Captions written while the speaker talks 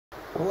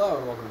Hello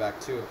and welcome back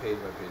to a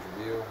page-by-page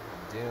review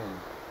of Dune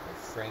by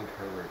Frank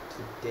Herbert.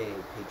 Today,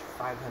 page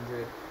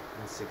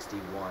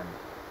 561.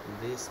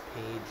 This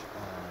page,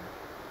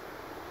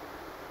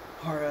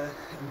 Hara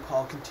and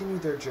Paul continue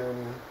their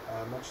journey,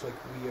 much like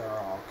we are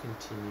all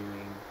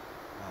continuing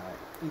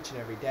each and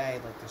every day,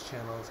 like this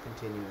channel is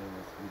continuing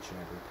with each and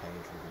every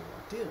page review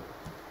of Dune.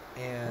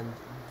 And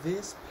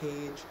this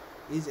page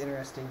is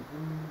interesting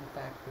in the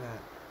fact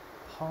that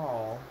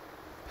Paul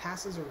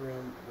passes a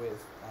room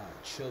with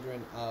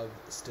children of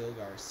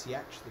Stilgar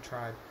Sietch, the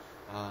tribe,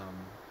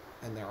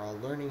 and they're all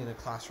learning in a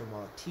classroom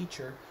while a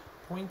teacher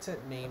points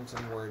at names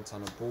and words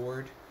on a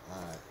board,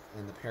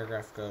 and the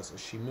paragraph goes, as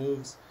she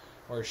moves,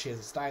 or she has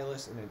a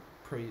stylus, and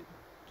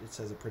it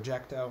says a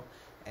projecto,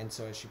 and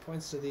so as she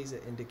points to these,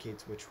 it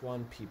indicates which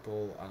one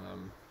people,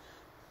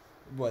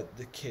 what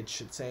the kids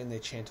should say, and they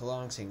chant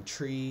along, saying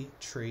tree,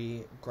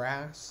 tree,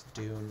 grass,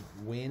 dune,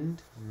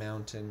 wind,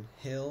 mountain,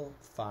 hill,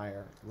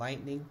 fire,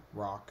 lightning,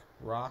 rock,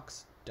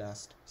 rocks,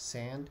 dust,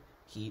 sand,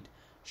 heat,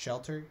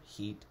 shelter,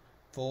 heat,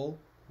 full,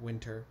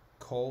 winter,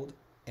 cold,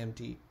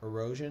 empty,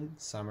 erosion,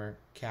 summer,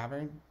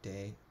 cavern,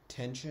 day,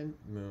 tension,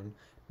 moon,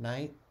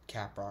 night,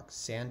 caprock,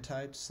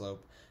 sandtide,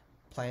 slope,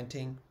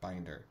 planting,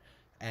 binder.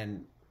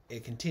 And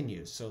it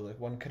continues, so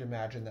like one could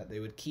imagine that they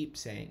would keep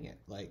saying it,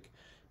 like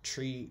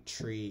tree,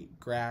 tree,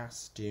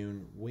 grass,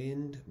 dune,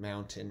 wind,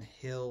 mountain,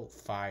 hill,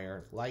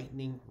 fire,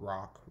 lightning,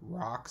 rock,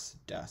 rocks,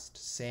 dust,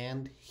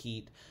 sand,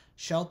 heat,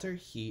 shelter,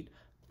 heat,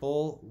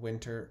 full,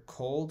 winter,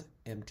 cold,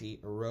 empty,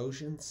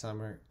 erosion,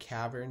 summer,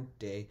 cavern,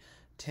 day,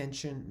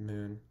 tension,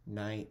 moon,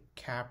 night,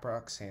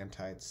 caprock,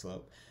 sandtide,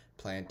 slope,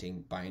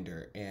 planting,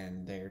 binder.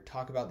 And they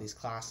talk about these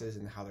classes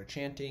and how they're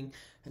chanting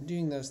and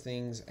doing those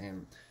things,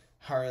 and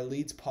Hara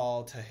leads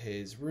Paul to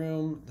his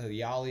room, the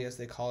Yali as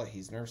they call it.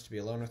 He's nervous to be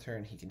alone with her,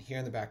 and he can hear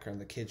in the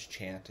background the kids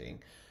chanting.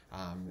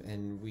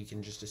 And we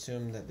can just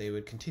assume that they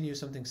would continue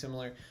something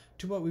similar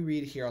to what we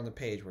read here on the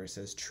page, where it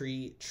says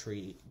tree,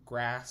 tree,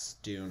 grass,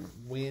 dune,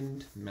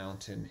 wind,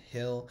 mountain,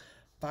 hill,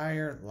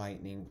 fire,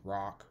 lightning,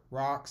 rock,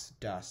 rocks,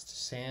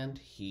 dust, sand,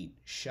 heat,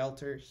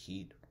 shelter,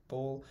 heat,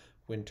 full,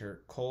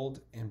 winter,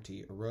 cold,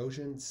 empty,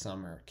 erosion,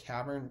 summer,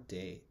 cavern,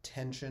 day,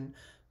 tension,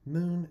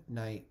 moon,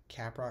 night,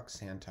 caprock,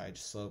 sandtide,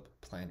 slope,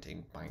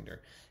 planting,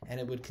 binder. And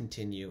it would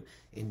continue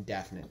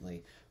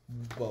indefinitely.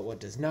 But what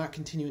does not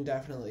continue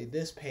indefinitely,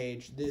 this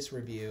page, this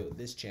review,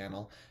 this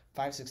channel,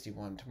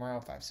 561, tomorrow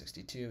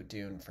 562,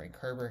 Dune, Frank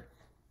Herbert.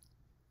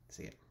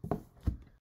 See ya.